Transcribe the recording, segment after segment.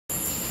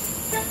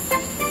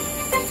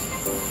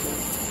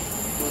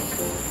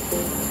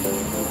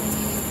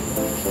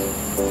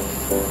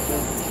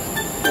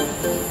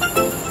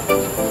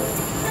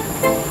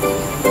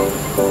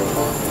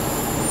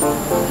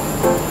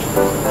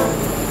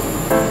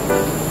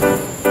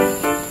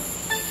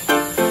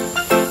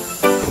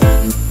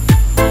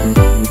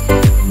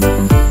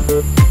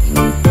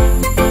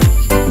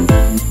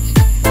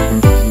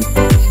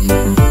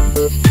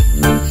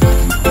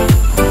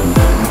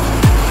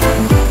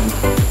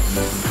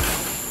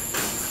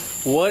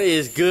What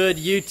is good,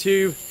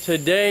 YouTube?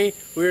 Today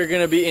we're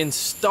going to be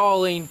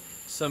installing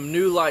some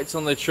new lights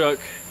on the truck.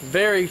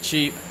 Very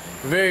cheap,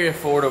 very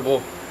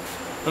affordable.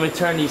 Let me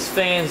turn these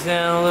fans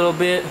down a little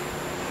bit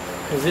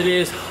because it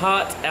is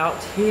hot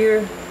out here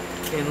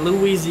in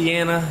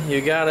Louisiana.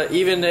 You gotta,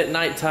 even at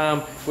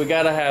nighttime, we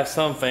gotta have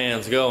some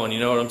fans going,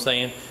 you know what I'm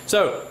saying?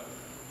 So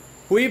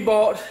we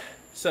bought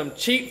some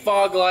cheap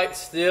fog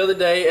lights the other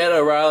day at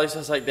Oreilly's. So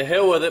I was like, the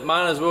hell with it,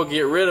 might as well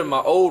get rid of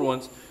my old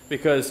ones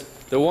because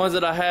the ones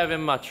that I have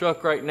in my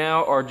truck right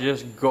now are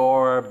just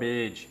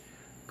garbage.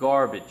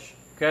 Garbage,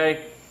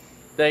 okay?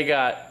 They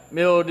got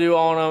mildew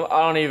on them.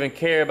 I don't even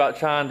care about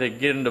trying to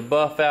get them to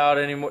buff out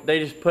anymore. They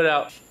just put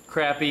out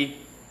crappy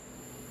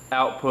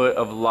output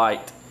of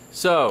light.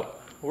 So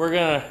we're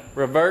gonna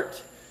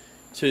revert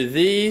to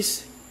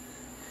these,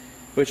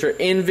 which are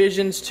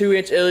Envision's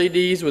 2-inch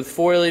LEDs with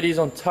 4 LEDs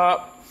on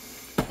top.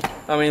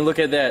 I mean, look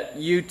at that.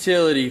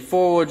 Utility,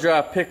 4-wheel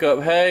drive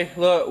pickup. Hey,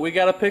 look, we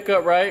got a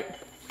pickup, right?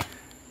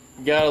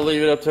 Gotta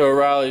leave it up to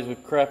Oreilly's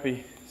with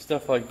crappy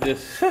stuff like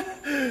this.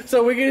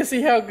 So we're gonna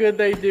see how good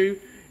they do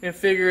and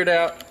figure it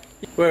out.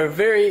 We're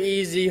very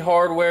easy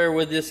hardware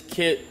with this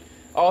kit.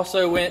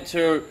 Also went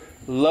to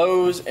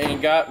Lowe's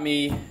and got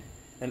me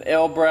an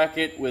L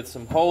bracket with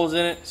some holes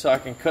in it so I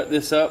can cut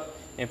this up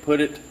and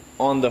put it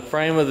on the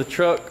frame of the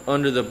truck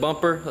under the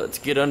bumper. Let's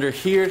get under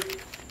here.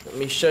 Let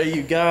me show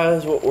you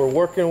guys what we're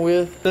working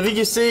with. So if you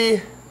can see,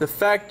 the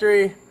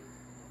factory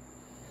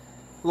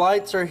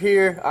lights are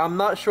here. I'm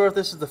not sure if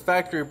this is the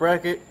factory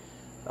bracket.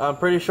 I'm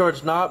pretty sure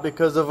it's not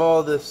because of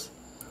all this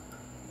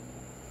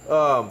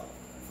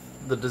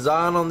the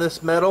design on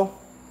this metal.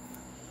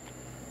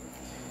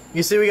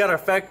 You see we got our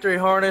factory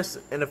harness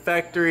and the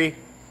factory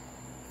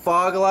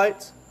fog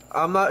lights.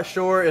 I'm not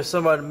sure if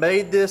somebody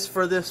made this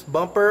for this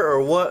bumper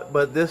or what,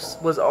 but this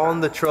was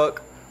on the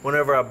truck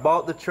whenever I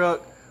bought the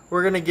truck.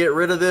 We're gonna get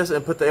rid of this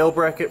and put the L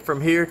bracket from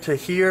here to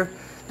here.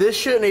 This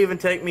shouldn't even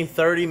take me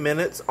 30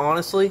 minutes,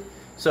 honestly.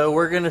 So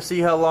we're gonna see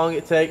how long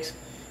it takes,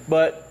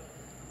 but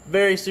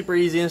very super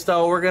easy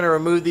install. We're gonna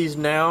remove these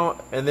now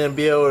and then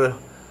be able to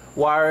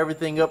wire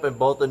everything up and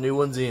bolt the new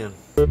ones in.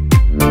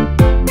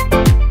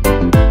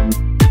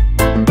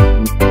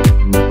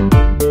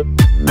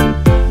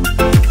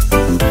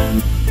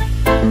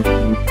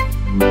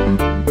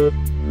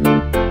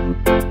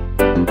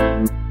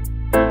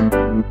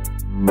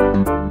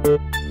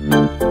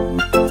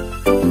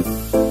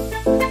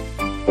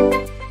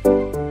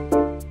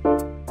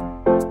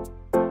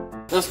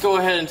 Let's go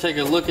ahead and take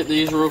a look at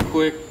these real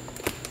quick.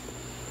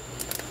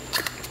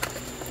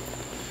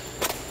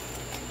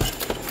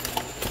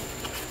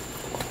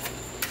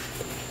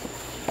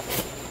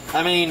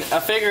 I mean, I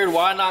figured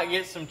why not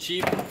get some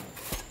cheap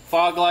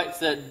fog lights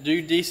that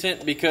do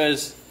decent,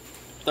 because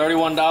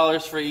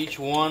 $31 for each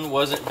one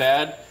wasn't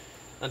bad.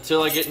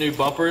 Until I get new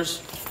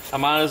bumpers, I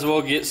might as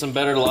well get some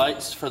better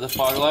lights for the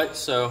fog lights.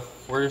 So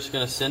we're just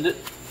gonna send it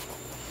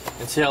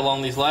and see how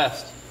long these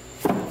last.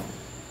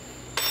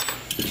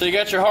 So you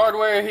got your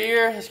hardware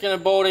here. It's gonna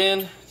bolt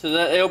in to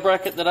that L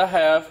bracket that I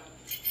have.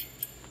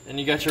 And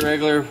you got your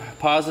regular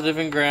positive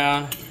and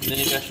ground. And then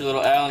you got your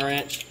little Allen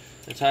wrench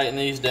to tighten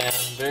these down.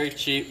 Very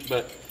cheap,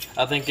 but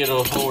I think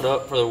it'll hold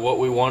up for what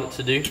we want it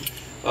to do.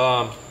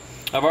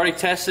 I've already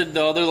tested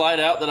the other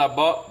light out that I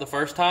bought the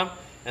first time,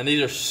 and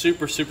these are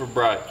super, super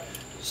bright.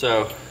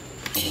 So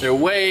they're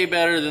way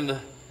better than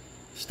the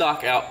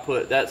stock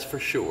output, that's for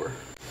sure.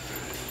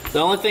 The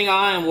only thing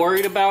I am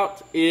worried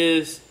about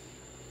is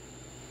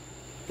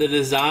the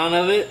design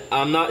of it.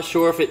 I'm not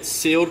sure if it's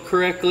sealed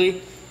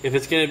correctly. If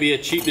it's going to be a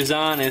cheap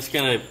design, it's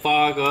going to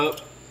fog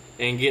up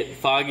and get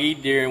foggy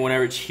during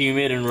whenever it's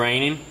humid and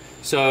raining.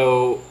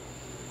 So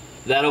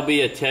that'll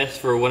be a test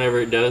for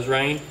whenever it does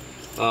rain.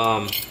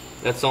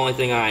 That's the only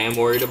thing I am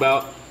worried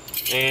about.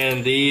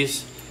 And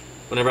these,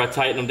 whenever I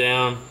tighten them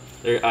down,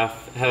 I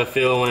have a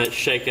feeling when it's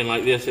shaking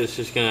like this, it's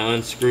just going to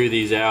unscrew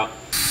these out.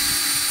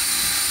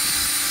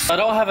 I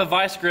don't have a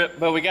vice grip,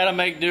 but we got to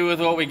make do with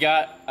what we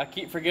got. I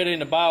keep forgetting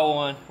to buy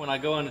one when I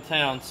go into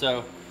town,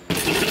 so.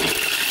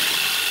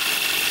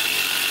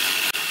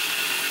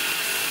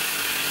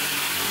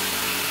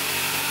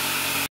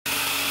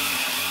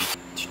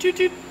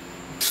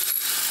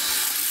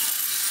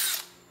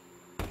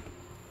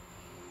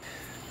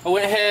 I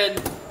went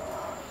ahead,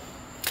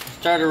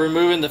 started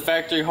removing the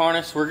factory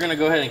harness. We're gonna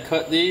go ahead and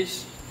cut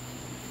these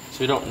so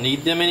we don't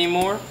need them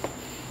anymore.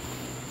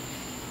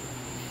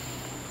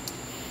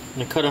 I'm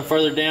gonna cut them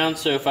further down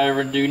so if I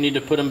ever do need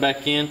to put them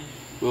back in,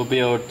 we'll be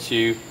able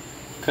to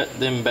cut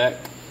them back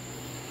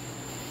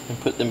and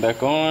put them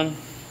back on.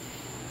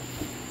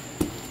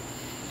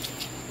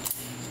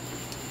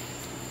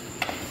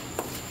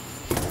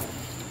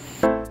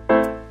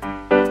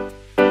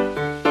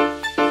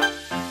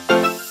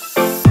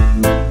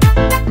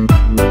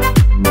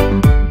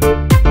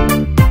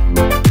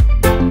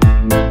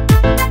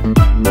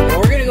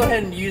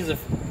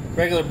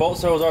 Regular bolt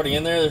seal was already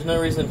in there. There's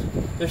no reason.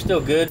 They're still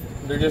good.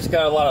 They're just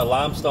got a lot of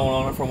limestone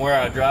on them from where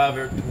I drive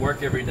to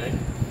work every day.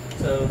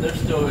 So they're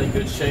still in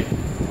good shape.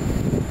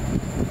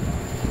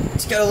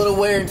 It's got a little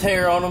wear and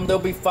tear on them. They'll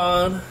be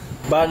fine.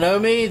 By no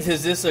means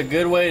is this a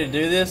good way to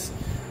do this,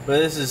 but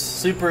this is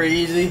super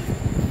easy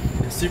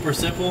and super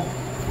simple,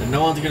 and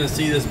no one's gonna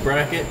see this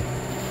bracket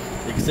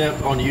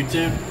except on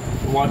YouTube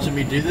watching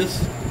me do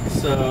this,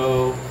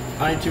 so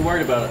I ain't too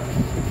worried about it.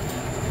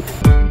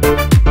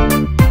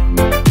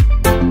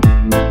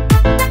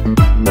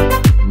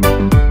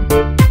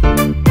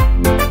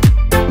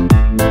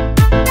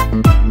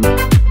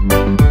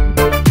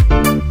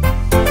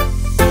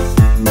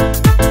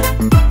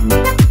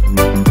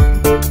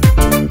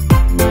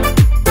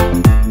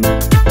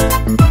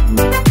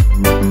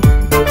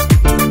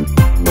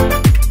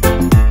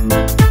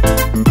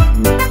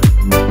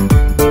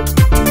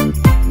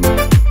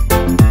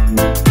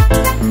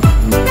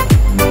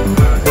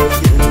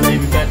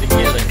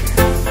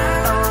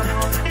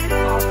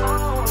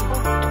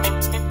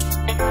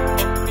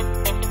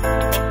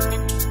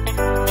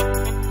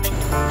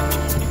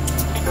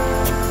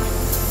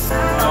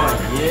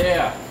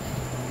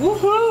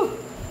 Woohoo!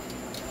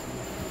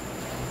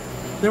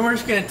 Then we're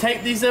just gonna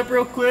tape these up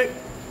real quick,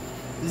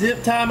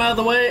 zip tie them out of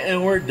the way,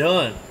 and we're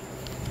done.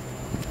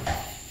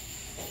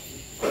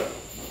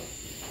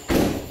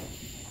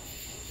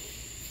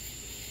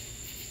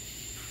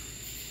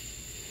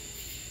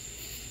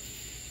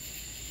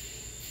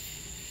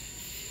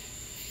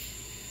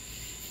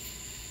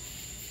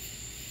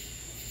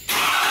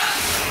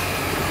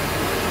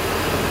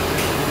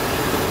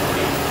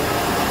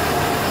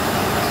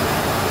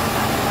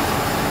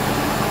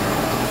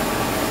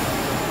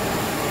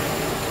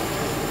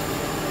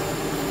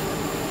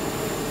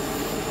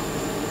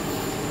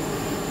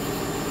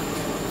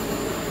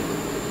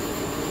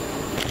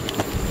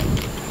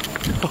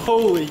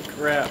 Holy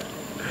crap.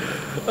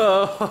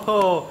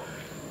 Oh,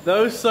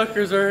 those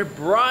suckers are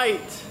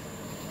bright.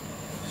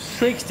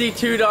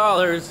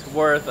 $62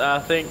 worth, I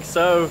think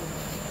so.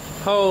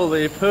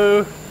 Holy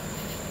poo.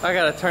 I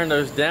gotta turn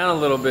those down a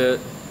little bit.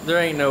 There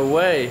ain't no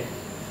way.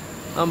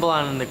 I'm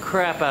blinding the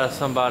crap out of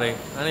somebody.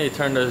 I need to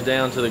turn those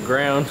down to the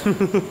ground.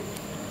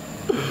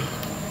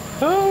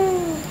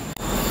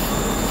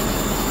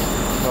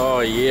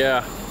 Oh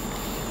yeah.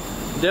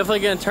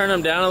 Definitely gonna turn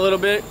them down a little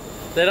bit.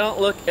 They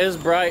don't look as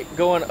bright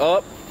going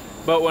up,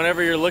 but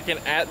whenever you're looking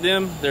at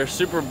them, they're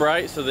super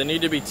bright, so they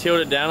need to be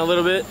tilted down a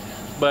little bit,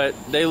 but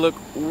they look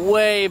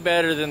way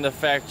better than the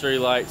factory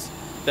lights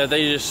that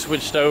they just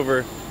switched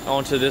over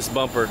onto this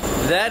bumper.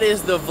 That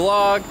is the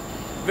vlog.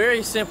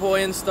 Very simple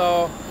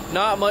install,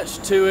 not much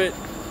to it.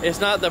 It's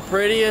not the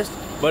prettiest,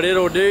 but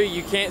it'll do.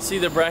 You can't see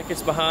the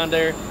brackets behind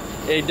there.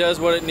 It does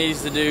what it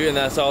needs to do, and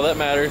that's all that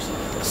matters.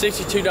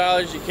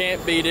 $62, you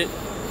can't beat it.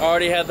 I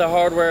already had the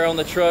hardware on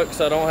the truck,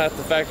 so I don't have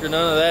to factor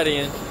none of that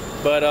in.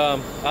 But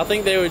I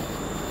think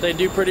they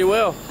do pretty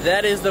well.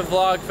 That is the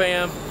vlog,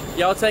 fam.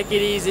 Y'all take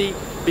it easy.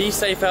 Be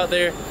safe out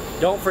there.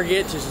 Don't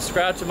forget to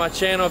subscribe to my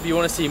channel if you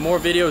want to see more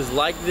videos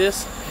like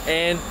this.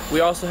 And we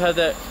also have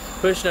that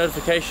push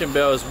notification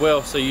bell as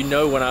well, so you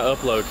know when I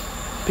upload.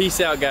 Peace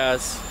out,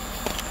 guys.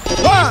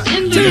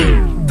 1,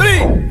 2,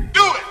 3.